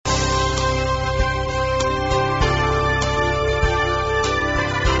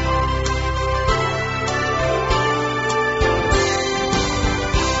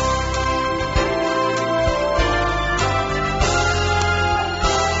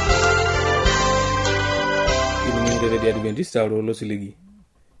Redio Adventista lo siligi.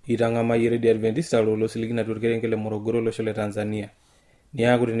 Itangama Redio Adventista lo siligi na turkerengele Morogoro lo shole Tanzania. Ni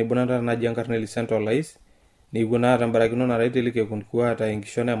aguri ni bonata na jankarneli centralize ni guna tambarakino na raitelike kunkuwa ata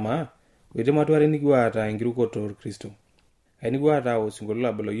ingishone ma wete matware ni kwa ata ingiruko tor Kristo. Aini kwa ata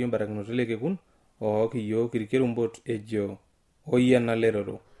osingolola bolo yombarakino teleke kun o kiyo kirikerumbot ejo oya na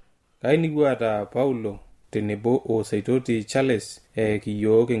leroro. Aini kwa ata Paulo tenebo o saitoti Charles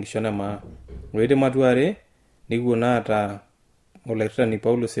kiyo kengishone ma wete matware ni guna ata olairita ni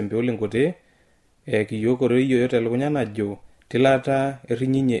Paulo sembeole ngote kiyo koroyo yote lukunyana jo tilata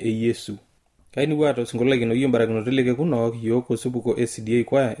erinyinye Yesu. Kaini watu singola kino yombarakino teleke kuno kiyo kosubuko SDA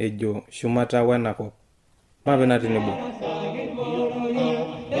kwa ejo shumata wanako. Mabena tinebo.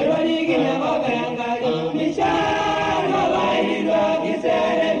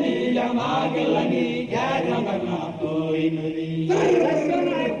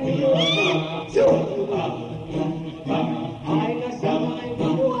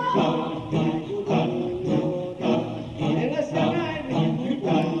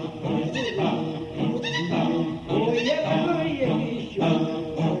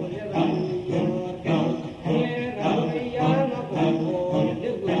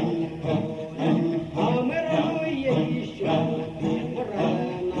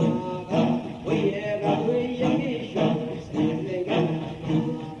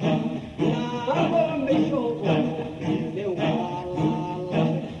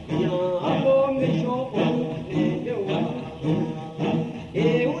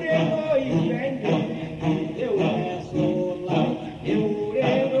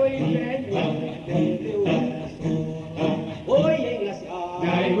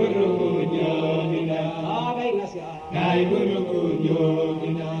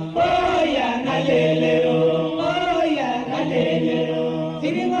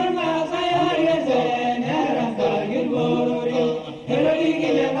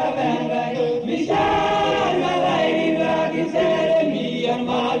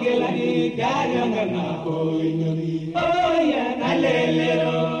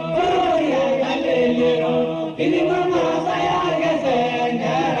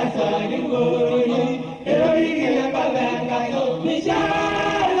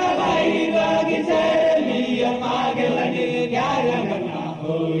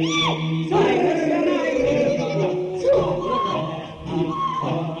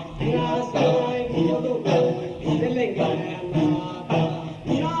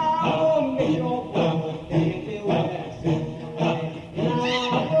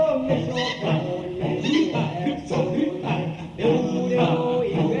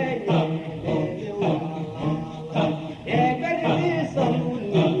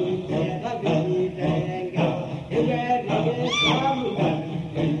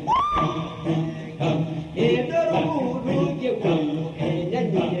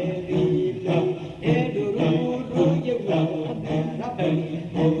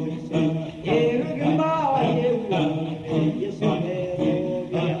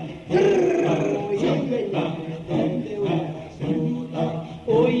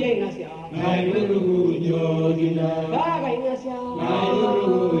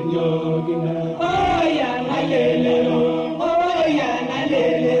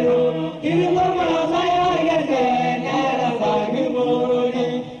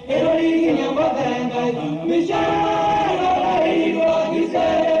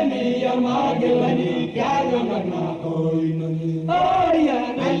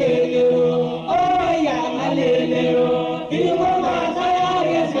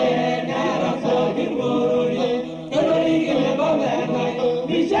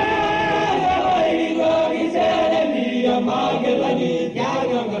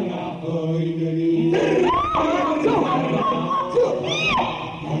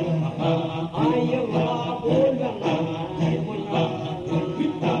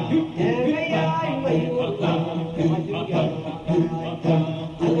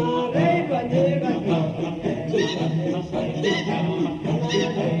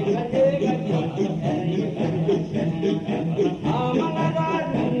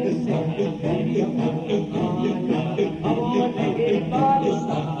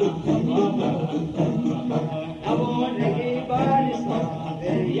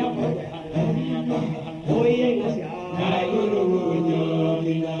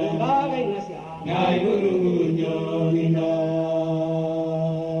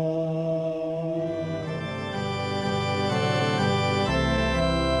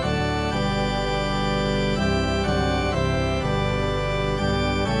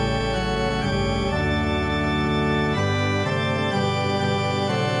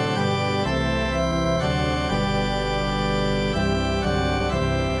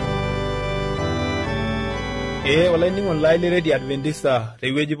 Olainining'oni lai le Radio Adventista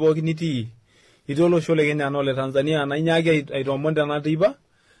tewueji pookin nitii. Itii olosho le Kenya le Tanzania nainyaaki aitoomon tena teipa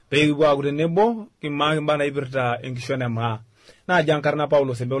pee kipuo aaku tenebo kimaaki imbaa naipirta enkishon emaa. Naaji enkarna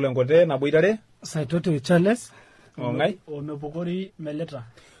Paulo Sembeu Lenkote naboitare. Saitoto Charles. Ong'ai. Omepukori Meleta.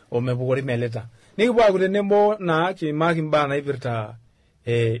 Nikipuo aaku tenebo naa kimaaki imbaa naipirta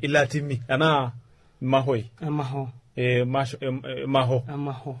ilatimi enaa mahoi. Maho.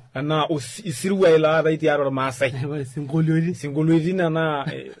 Enaa isirua ilaatae tiatua irmaasai. Sinkolioitin enaa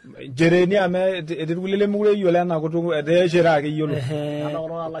nchereni amu etii irkulie lemekure eyiolo ena kutuk etaa shere ake eyiolo.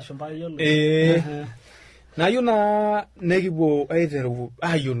 Nayieu naa nekipuo aiteru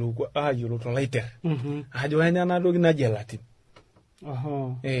ayiolou tolaiter. Ajo kanyoo ena toki naji elatim.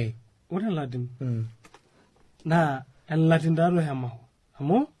 Ore elatim naa elatim taatoi emaho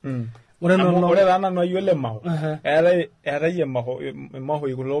amu ore taa nanu ayiolo emaho eetae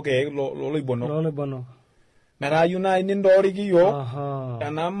emaho kulo keek looloibonok metaa ayieu naaji nintooriki yiok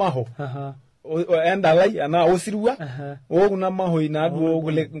ena maho endalai enaa osirua okuna mahoi naaduo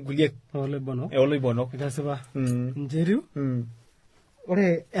kulie oloibonok. Kasipa ncheru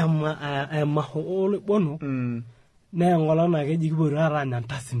ore emaho oloibonok naa enkolong naa keji kipuo taata anya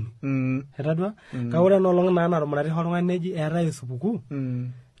ntasimi. Etadua kake ore enoolong naa natumuratishie oltung'ani neji eetae esupukuu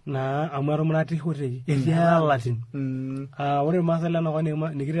naa amu etumuratishoteki etii elatim. Ore irmaasai lenakop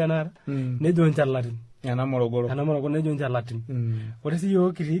nikitii tenakata nejo nchalatin. Ena Morogoro nejo nchalatin. Ore sii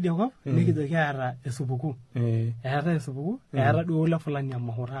yiok kitii idia kop nikijo kiata esupukuu. Eetae esupukuu eeta duo le fulani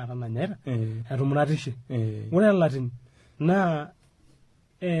emaho taata nanyaita etumuratishie. Ore elatim naa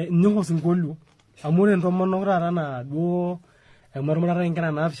nyoo osinkolio amu ore ntomonok taata naa duo emuratare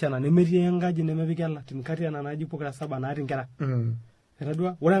nkera naapishana nemetii enkaji nemepiki elatim kati ena naaji pokira saba natii nkera.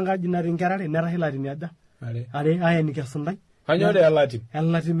 Etadua ore enkaji natii nkera are netashe ilatimi aja are aeniki esuntai. Kanyoo dee elatim?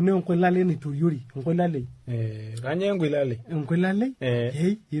 Elatim naa enkoilalei naitoriori enkoilalei. Kanyoo enkoilalei? Enkoilalei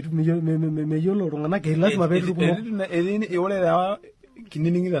meyiolo iltung'anak lasima pee etii kumok. Ore taa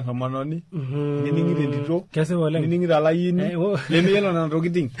kinining'ito entomononi kinining'ito entito kinining'ito olayieni lemeyiolo nena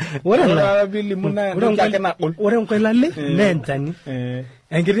tokiting. Ore enkoilalei naa enchani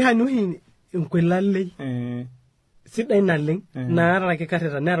enkiti shani oshi enkoilalei sidai naleng naata ake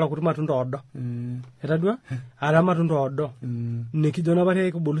kareta neeta kuti matunda oodo. Etadua ara matunda oodo nikijo napa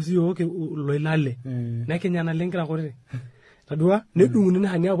kibulu siyiok loilale nekinya naleng kira kutitik. Etadua nedung'uni ina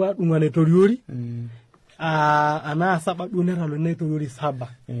shani aapuo aadung'u enaitoriori anaa saba duo netalo naitoriori saba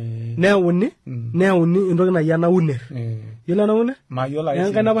neyauni entoki naji enauner. Yiolo enauner? Mayiolo ake.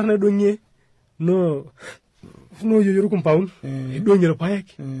 Enkae napa naidong'ie nooyieyio irkumpaun idong'ie irpaek.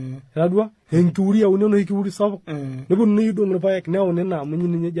 Etadua enkiuri eyauni enoshi kiuri sapuk neponunui aidong' irpaek neyauni ina amu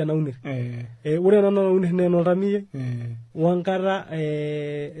ninye eji enauner. Ore ena nauner naa enoltamiyiai wenkata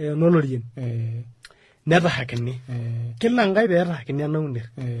enolorien netahakini. Kila enkae pee etahakini enauner.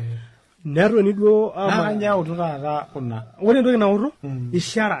 Netoni duo ama nyautu taata kuna. Ore entoki nautu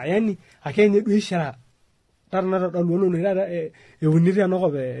ishara yani akenye duo ishara taata natodolu enono taata euni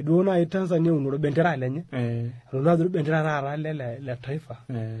tenakop duo naaji Tanzania eunore bendera lenye. Etodolu ajo bendera taata le taifa.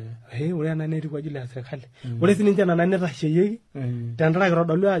 Ore ena netii kwa ajili ya serikali. Ore sininche nena netasheyieki tenkaraki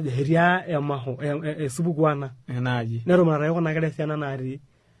kitodolu ajo etii emaho esupukuu ena. Enaaji. Netumurataki kuna kera esiana natii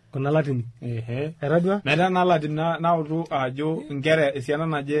kuna latimi. Etadua? Metaa ena latim nautu ajo nkera esiana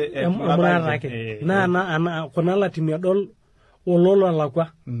naje emurataki. Naa kuna latimi edol ololo alakwa.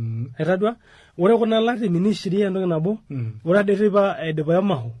 Etadua? Ore kuna latimi nishiria entoki nabo. Ore ade teipa aidipa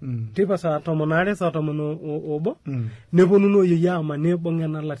emaho. Teipa saa 12 saa 11 neponu nooyieyio ama neibung'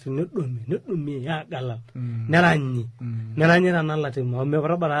 ena latim nedumi aagala neranyi ena latim amu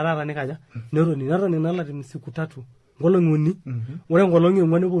meparabara taata nikaja netoni ena latim siku 3 nkolong'i 3. Ore nkolong'i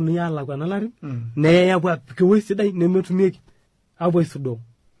 4 neponunui aalakwa ena latim neyai apuo apik ewueji sidai nemetumieki apuo aisudoo.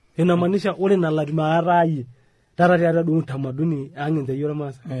 Inamaanisha ore ina latim aataayie taata tiatua duo utamaduni ang' encheyie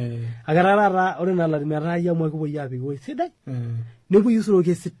ormaasai. Ake taata ore ina latim aataayie amu kipuoi apik ewueji sidai nepuoi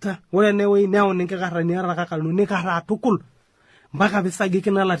aisuroki esita. Ore ene wueji neyauni nkikarrani arakakaluni nikarraa tukul mpaka piisagiki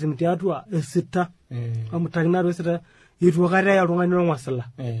ina latim tiatua esita. Amutakini atua esita itu aikata eya oltung'ani orng'osila.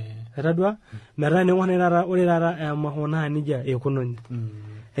 Etadua metaa ning'or taata ore taata emaho naa nijia eikununye.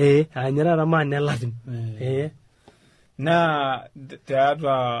 Aanyo taata maana elatim. Naa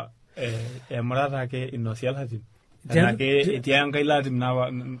tiatua emurata ake inosi elatim. Enake etii enkae latim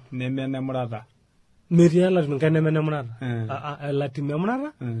nemenemurata. Metii elatim enkae nemenemurata. Elatim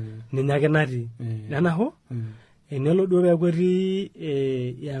emurata ninye ake natii. Nenaho enelo duo peeku etii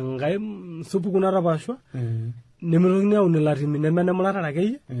enkae supukuu natapaashwa nemetokini aun ilatimi nemenemuratare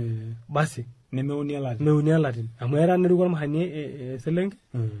akeyie basi nemeuni elatim. Meuni elatim amu era neruko ormahani eselenge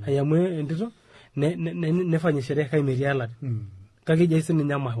ayamu entito nefanye sherehe kai metii alati kake ijai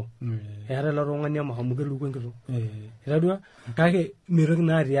sininye amaho eeta ilo tung'ani amaho amu keluku enkitok itadua kake mitoki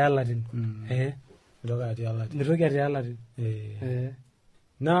naa atii alatin mitoki atii alatin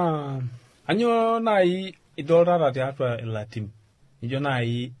naa anyoo nai idoltata tiatua ilatin ijo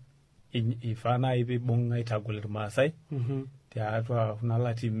nai ifaa nai piibung aitagol irmaasai tiatua kuna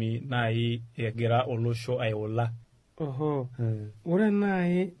latimi nai egira olosho aiula. Ore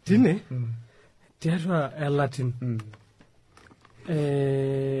nai tine tiatua elatin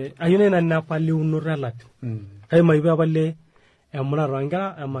ayieu nai nanu napali eunoto elatin kake mayieu papali emurata oonkera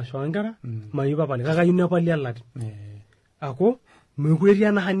emasho oonkera mayieu papali kake ayieu napali elatin aku mekure etii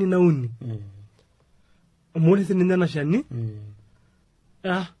ena shani nauni amu ore sininye ena shani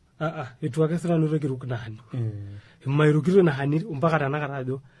itu ake sinanu itoki airuk ina shani mairukito ina shani mpaka tanakata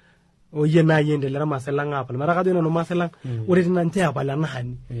ajo oyie nai endelea irmaasai lang aapal metaa kajo nanu irmaasai lang ore tina nche apal ena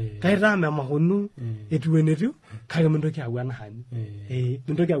shani kaitaa memahonu etiu enetiu kake mintoki ayau ena shani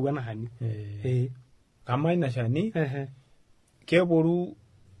mintoki ayau ena shani kama ina shani keboru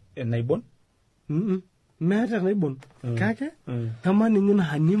enaibon meeta enaibon kake kama ninye ina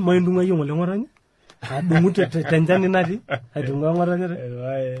shani maindung'ayie ng'ole ng'otonye adung'u tenchani natii aitung'ua ng'otonye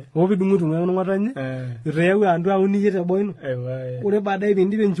opidung'u itung'ua ng'otonye itu eyau andu aun iyie teboo ino ore baadaye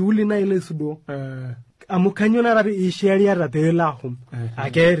piindip enchuuli naa ilo aisudoo amu kanyoo naa taata ishiariata peelo ahum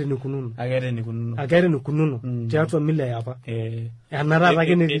akeeta enikununo tiatua mila eapa ena taata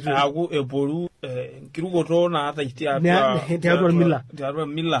ake netii aaku eboru enkirukoto naata tiatua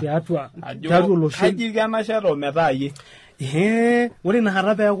mila tiatua olosho kaji kenashata ometaa yie ore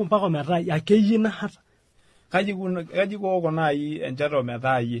inakata peeku mpaka ometaa akeyie inakata kaji kooko nai enchata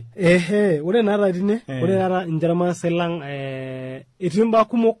ometaa yie ore naata tine ore taata ninche irmaasai lang etii mbaa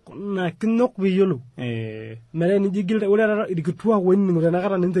kumok naa kinyok piiyiolou metaa enijo igil ore taata irkituak oinining'o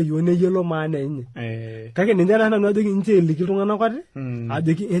tenakata ninche yiok neyiolo maana enye kake ninche naa nanu ajoki ninche eliki iltung'anak ate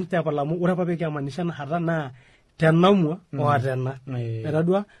ajoki entepal amu ore apa pekiamanisha inakata naa tenamua oatena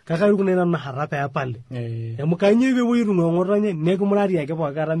etadua kake airuk nai nanu inakata peepali amu kanyoo peepoi aitung'ua ng'otonye nekimurati ake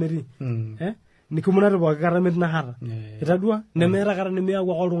pooki kata metii nikimunati pooki kata metii inakata itadua nemeeta kata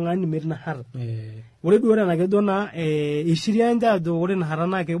nemeyau ake oltung'ani metii inakata ore duo ore enakejo naa ishiria nche ajo ore inakata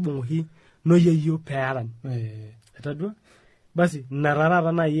naa keibung oshi noyeyio peerany itadua basi ina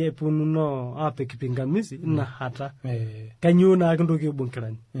taata nai epununo apik pingamizi inakata kanyoo naa kintoki aibung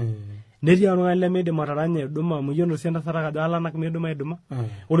kirany netii oltung'ani lemeidim ataranya aiduma amu iyiolo sii entasat ajo alanak meidim aiduma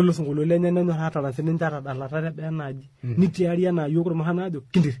ore ilo sinkolio lenye nenyor atarany sininche atadalata teboo enaaji nitiari enaa yiok irmuran ajo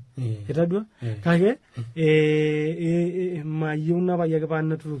kintir itadua kake mayieu napai paa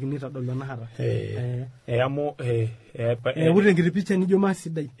neturokini aitodolu enakata amu ore enkiti picha nijo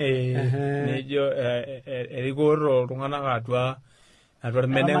maasidai nijo erikoro iltung'anak atua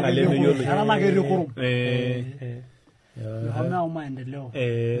irmeneng'a lemeyiolo etalak erikurum Yohana maendeleo.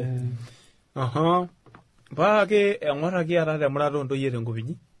 Paake eng'oraki ata temurata ontoyie tenkop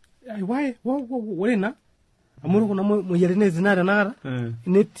inyi. Wai, ore ina amu kuna moyiaritin ezina tenakata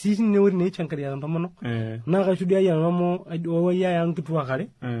netii ine ore neichangaria ntomonok naa kaishuhudia nanu amu yaya nkituak are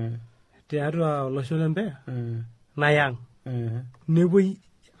tiatua olosho le Mbeya nayang nepuoi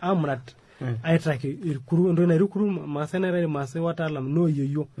amurat aitaki irkuru entoki nairukuru maasai naitaki maasai wataalam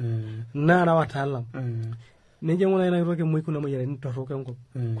nooyieyio naara wataalam nejo ng'ono ina kitoki moi kuna moyiaritin torrok enkop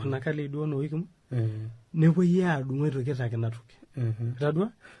kuna kale duo noikim nepuoi aadung'u aitoki aitaki ina toki itadua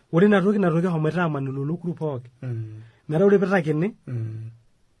ore ina toki ahomoita aman lelo kuru pooki metaa ore piitakini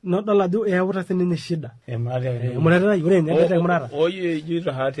nodol ajo eyauta sininye shida emurata ore enye emurata oye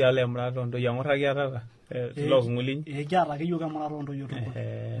ijoito hati ale emurata ontoyie eng'orraki atata tilo kung'ulinyi kiata ake yiok emurata ontoyie tukul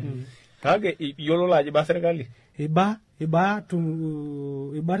kake iyiololo ajo iba serkali iba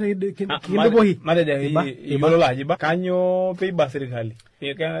kindipohi matejo iyiololo ajo iba kanyoo piiba serkali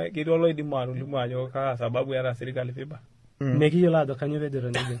ketii oloidimu atolimu ajo kaa sababu eeta serkali piiba mekiyiolo ajo kanyoo pejoito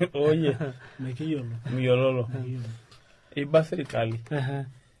nejia oye miyiololo iba serkali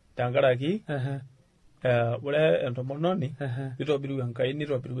tenkaraki ore entomononi nitobiru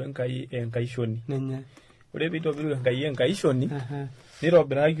enkai enkaishoni ore piitobiru enkai enkaishoni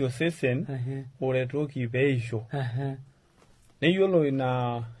nitobiraki osesen oretoki peisho neyiolo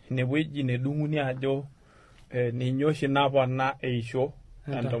inewueji nedung'uni ajo ninye oshi napona eisho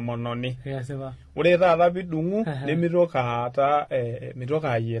entomononi ore taata pidung'u nemitoki aata mitoki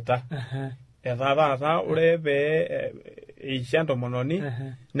ayieta etaa taata ore pee eisho entomononi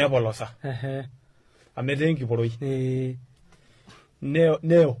nepolosa amu etaa enkiporoi neo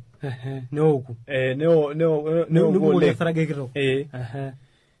neoku oleng sarage kitok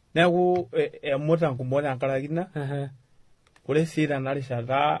neeku emuta nkumot tenkaraki ina ore sii tena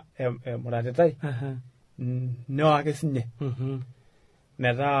rishata emuratitai nyoo ake sinye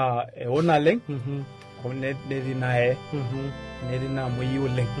metaa eo naleng amu netii nae netii naamuoi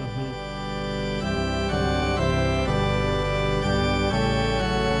oleng.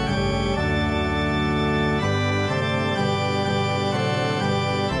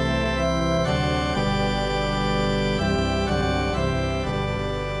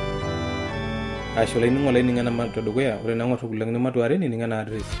 Ashe olainining'o lai ning'ana matua dukuya, ore naa ng'or kulang nimatuare nining'ana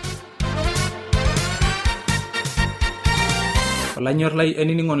address. Olanyor lai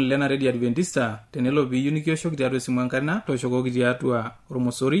ainining'oni lena Radio Adventista, tenelo piiyieu nikioshoki tiatua esimu enkarna, tooshokoki tiatua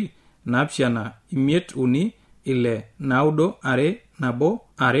ormosori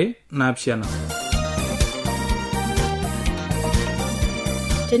 7536921.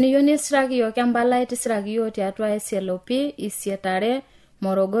 Teniyieu nisiraki yiok empalai tisiraki yiok tiatua SLP 8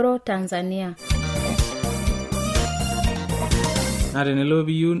 Morogoro, Tanzania. Na tenelo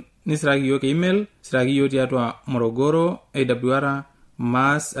piiyieu nisiraki yiok email, siraki yiok tiatua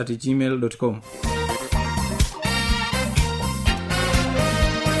morogoro@mas@gmail.com.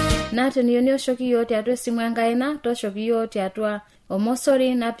 Na teniyieu nioshoki yiok tiatua esimu enkaina, tooshoki yiok tiatua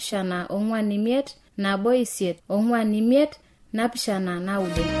ormosori 745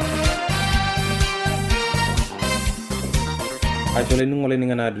 Ashe olainining'o lai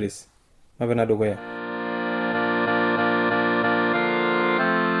ning'ana address. Mapena dukuya.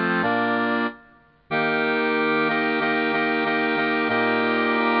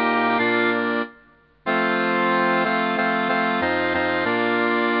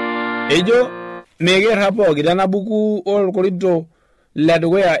 Ejo megerra pooki tena buku olkorinto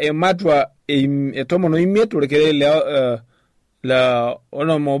ledukuya ematua 15 orkere le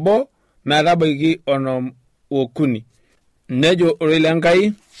onom obo metabaiki onom okuni. Nejo ore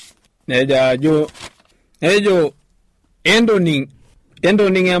lenkai nejo endoning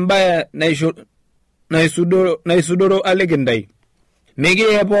embaye naisudoro alikintai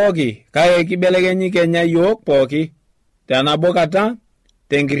mikiye pooki kake kibelekenyi Kenya yiok pooki tenabo kata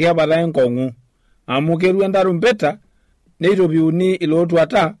tenkiriapata enkong'u amu keru entarumpeta neitopiuni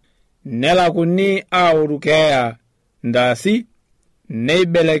ilootuata nelakuni aoru keeya ndaasi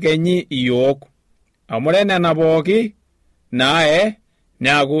neibelekenyi yiok amu nena pooki nae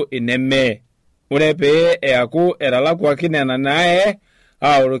neaku ineme ore pee eaku etalakwaki nena nae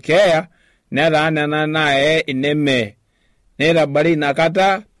aoru keeya netaa nena nae ineme neitabari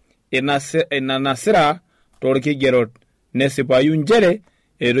inakata ina nasira toorkigerot nesipayu njere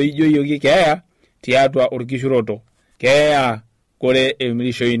etoijoyioki keeya tiatua orkishuroto keeya kore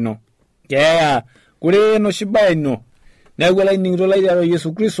emirisho ino keeya kore enoshi baye ino neeku olainining'ito lai tiatua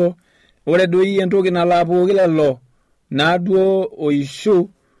Yesu Kristo ore doi entoki nalo pooki lelo naaduo oishu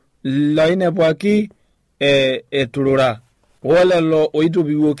loinepwaki eturura olelo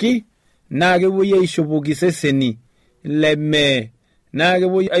oitopiwuoki naa kepuoi aishopoki seseni leme naa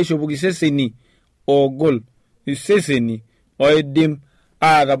kepuoi aishopoki seseni ogol seseni oidim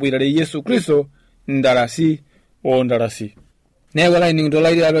ataboitare Yesu Kristo ndarasi ondarasi. Neeku olainining'ito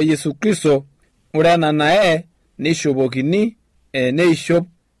lai tiatua Yesu Kristo ore ena nae neishopokini neishop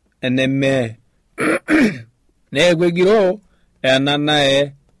eneme neeku egiroo ena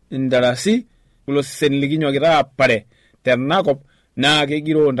nae ndarasi kulo seseni likinyokita apare tenakop naa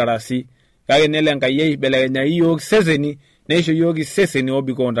kegiroo ndarasi kake nele Enkai aibelekenya yiok seseni neisho yiok seseni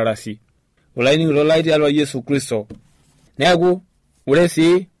obikoo ndarasi. Olainining'ito lai tiatua Yesu Kristo neeku ore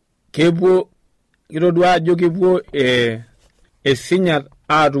sii kepuo kitodua ajo kepuo esinyat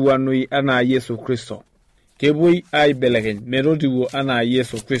aatuwanoi anaa Yesu Kristo kepuoi aibelekeny metotiwuo anaa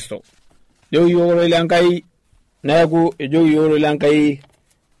Yesu Kristo ejo yiok ore Enkai neeku ejo yiok ore Enkai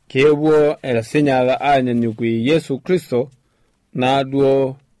kepuo esinyat aanyanyukie Yesu Kristo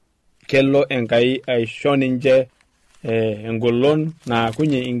naaduo kelo Enkai aisho ninche engolon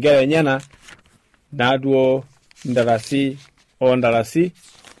naakunye inkera enyena naaduo ndarasi ondarasi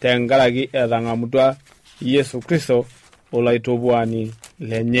tenkaraki etang'amutua Yesu Kristo olaitopuani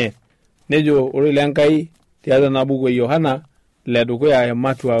lenye. Nejo ore Enkai tiatua ena buku e Yohana ledukuya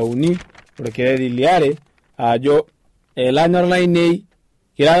ematua 3 orkereri liare ajo elanyor lainei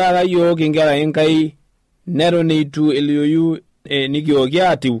kira taata yiok inkera Enkai neton eitu elioyu nikioki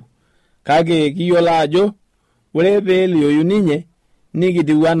atiu kake kiyiolo ajo ore pee elioyu ninye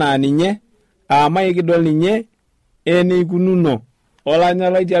nikitiu anaa ninye maikidol ninye eneikununo.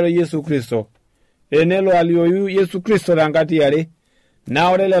 Olanyor lai tiatua Yesu Kristo enelo alioyu Yesu Kristo tenkati are naa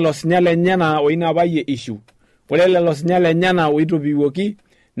ore lelo sinyal lenyena oinapayie ishu ore lelo sinyal lenyena oitopiwuoki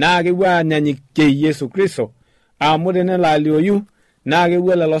naa kepuo aanyanyukie Yesu Kristo amu tenelo alioyu naa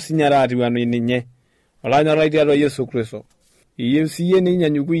kepuo lelo sinyal atiu anaa ninye. Olanyor lai tiatua Yesu Kristo iyieu siye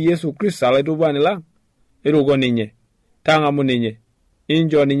ninyanyuku Yesu Kristo alaitubani lang, iruko ninye, tang'amu ninye,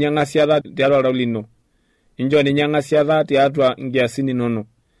 injo ninye ng'asiata tiatua oltau lino, injo ninye ng'asiata tiatua nkiasin inono,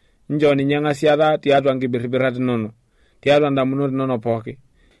 injo ninye ng'asiata tiatua nkibirribirat inono, tiatua ndamunot inono pooki.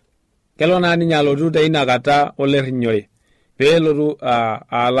 Kelo naa ninye alotu teina kata olerrinyore, peelotu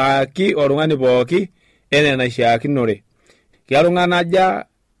alaaki oltung'ani pooki enaa enaishiakinore. Keltung'ana aja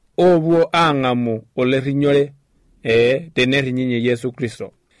oopuo aang'amu olerrinyore tenerrinye Yesu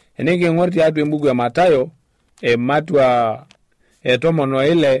Kristo. Eniking'or tiatua embuku e Matayo ematua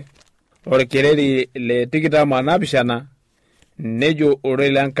 16 orkereri le 27 nejo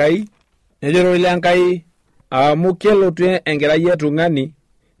ororei lenkai amu kelotu enkerai etung'ani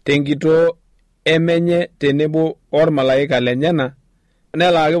tenkitoo emenye tenebo ormalaika lenyana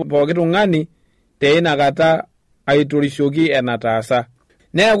nelaaki pooki tung'ani teina kata aitorishoki enataasa.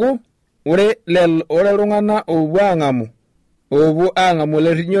 Neeku ore iltung'ana oopuo aang'amu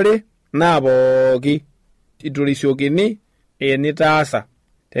olerrinyore naa pooki itorishokini enitaasa.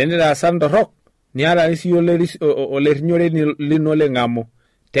 Tenitaasa ntorrok niata sii olerrinyore lino ling'amu.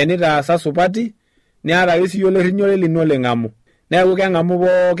 Tenitaasa supati niata sii olerrinyore lino ling'amu. Neeku keng'amu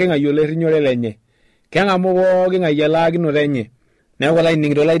pooki ng'ae olerrinyore lenye. Keng'amu pooki ng'ae elaakinoto enye. Neeku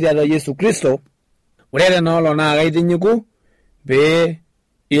laining'ito lai tiatua Yesu Kristo, ore tenaolo naa kaitinyiku pee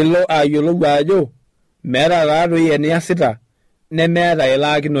ilo ayiolou ajo meeta taadoi eniasita nemeeta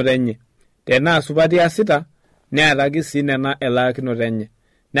elaakinoto enye. Tenaa supati iasita neetaki sii nena elaakinoto enye.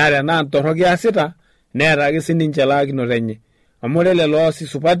 Naa tenaa ntorrok iasita neetaki sii ninche elaakinoto enye. Amu ore lelo oosi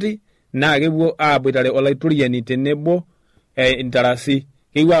supati naa kepuo aaboitare olaitoriani tenebo intarasi.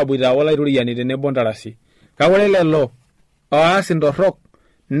 Kepuo aaboita olaitoriani tenebo ntarasi. Kake ore lelo oas ntorrok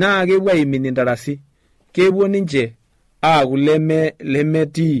naa kepuo aimin intarasi. Kepuo ninche aaku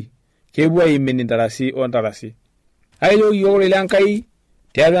lemetii. Kepuo aimin intarasi ontarasi. Ayieu yiok ore lenkai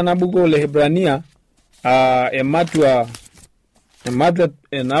tiatua ena buku olehibrania ematua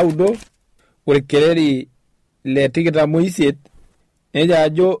 9 orkereri le 28 nejo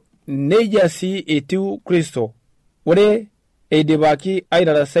ajo neija sii etiu Kristo. Ore eidipaki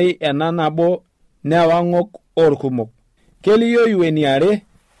aitarasai ena nabo neewa ng'ok orkumok. Kelioyu eniare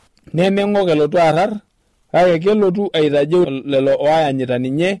nemeng'ok elotu arrar kake kelotu aitajeu lelo oayanyita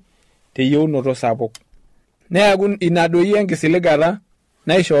ninye teyieunoto sapuk. Neeku ina doi enkisiligata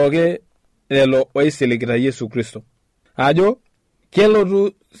naishooki lelo oisiligita Yesu Kristo. Ajo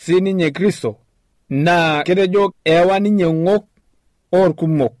kelotu sii ninye Kristo naa ketejo eewa ninye ng'ok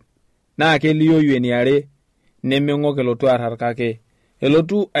orkumok naa kelioyu eniare nemeng'ok elotu arrar kake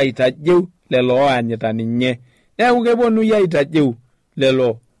elotu aitajeu lelo oanyita ninye. Neeku keponunui aitajeu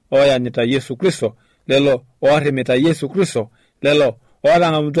lelo oanyita Yesu Kristo, lelo oarrimita Yesu Kristo, lelo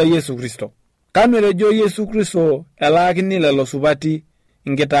ootang'amutua Yesu Kristo. Kanu etejo Yesu Kristo elaakini lelo supati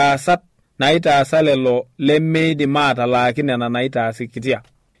nkitaasat naitaasa lelo lemeidim atalaaki nena naitaasikitia.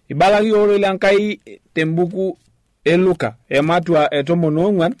 Ibalaki ore lenkai tembuku e Luka ematua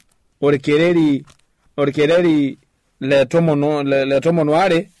 14 orkereri le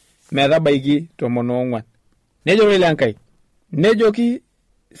 12 metabaiki 14. Nejo ore lenkai nejoki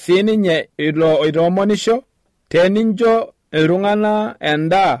sii ninye ilo oitoomonisho tenincho iltung'ana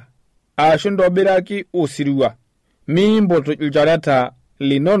endaa ashu ntobiraki osirua miimpot ilchoreta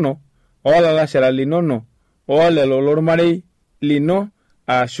linono oolalashera linono oolelo lormarei lino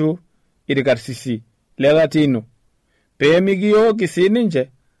ashu irkarsisi lelatino pee mikiyooki sii ninche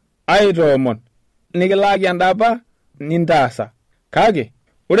aitoomon nikilaaki endapa nintaasa. Kake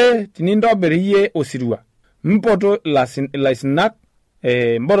ore tinintobir iyie osirua mpoto ilaisinak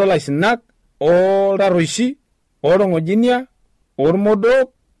mpoto ilaisinak oltarruoshi ootong'ojinia ormodok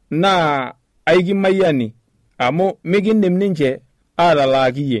naa aikimayiani amu mikindim ninche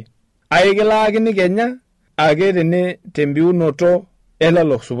atalaaki iyie. Aikilaakini kenya ake tembiunoto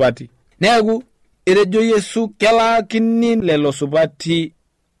elelo supati. Neeku etejo Yesu kelaakini lelo supati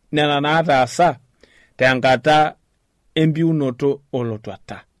nena naataasa tenkata embiunoto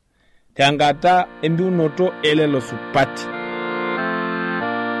olotuata. Tenkata embiunoto elelo supati.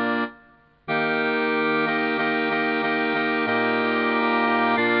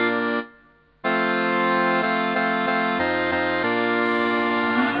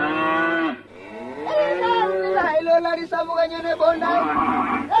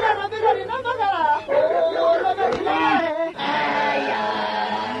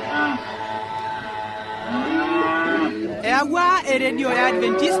 Eagwa eredio ya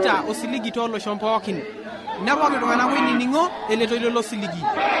Adventista osiligi tolosho pookin. Nepoki iltung'anak oinining'o eletoilo losiligi.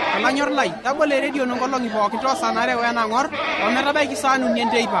 Olanyor lai, tabolo eredio nonkolong'i pookin toosanare wenang'or ometabaiki saa 4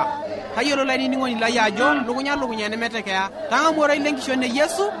 enteipa. kayiolo lainining'oni lai ajo lukunya nemetekea tang'amuoroi lenkishon e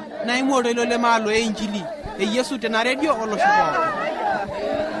Yesu na imuoroi lo lemaalo e injili e Yesu tena redio olosho pookin.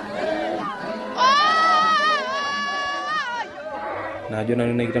 Najo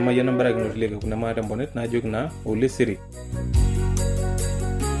nanu nekitamayiana mbarakinot leke kuna maata mbonet najoki naa ole siri.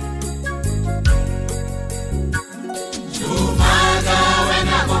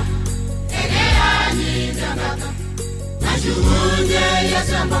 Shuhunye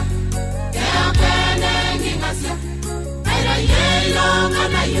yasamba ya pene ngingasya aira yelo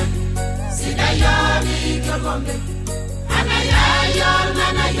nganayo sidayo bikolombe anaya yor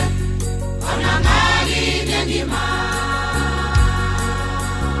nganayo onangari ngima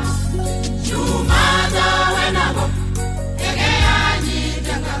chumada wenabo egeani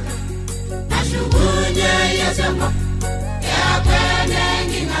tengaka shuhunye yasamba ya pene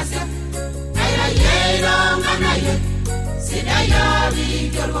ngingasya aira yelo nganayo sidayo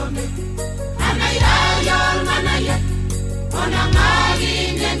bikolombe anaya yor nganayo onangari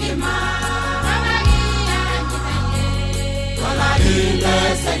ngima Kolarinde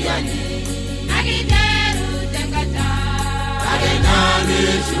sayani Nagiteru tengata Arenani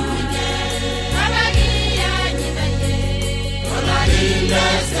shunye Kalagia nyidaye Kolarinde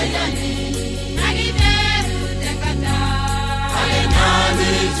sayani Nagiteru tengata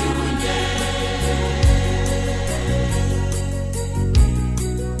Arenani shunye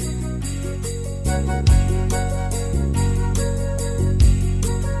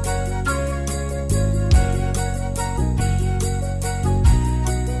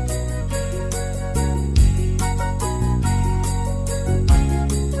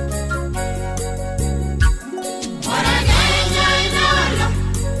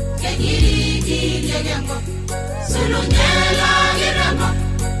Sulunyela girengo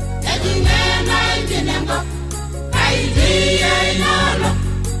Ejingena injinengo Kaidiye inolo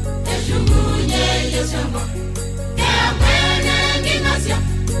Eshugunye yesengo Eakwene ngingasya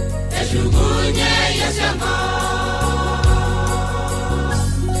Eshugunye yesengo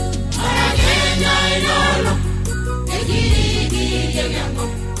Maragenya inolo Ejirigi yegengo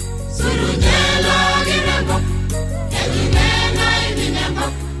Sulunyela girengo Ejingena injinengo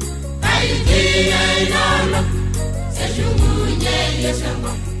Kaidiye inolo Eshugunye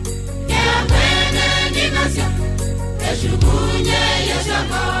yesengo Eakwene ngingasya Eshugunye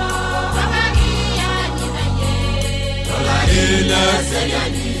yesengo Babagia nyidaye Tolarila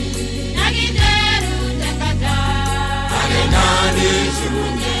seryani Nagiteru tengata Arenani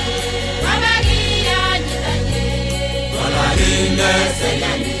shugunye Babagia nyidaye Tolarila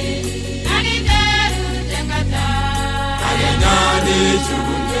seryani Nagiteru tengata Arenani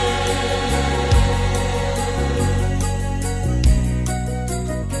shugunye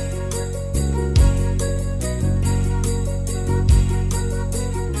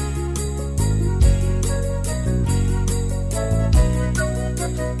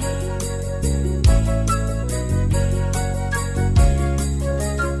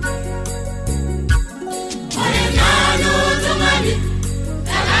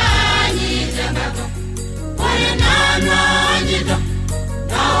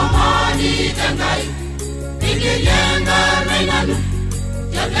Tengai, Pigilenga Rainanu,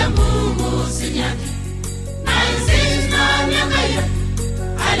 Jatambugu Sinyaki, Naisina Nyangaya,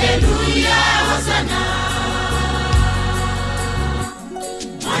 Hallelujah.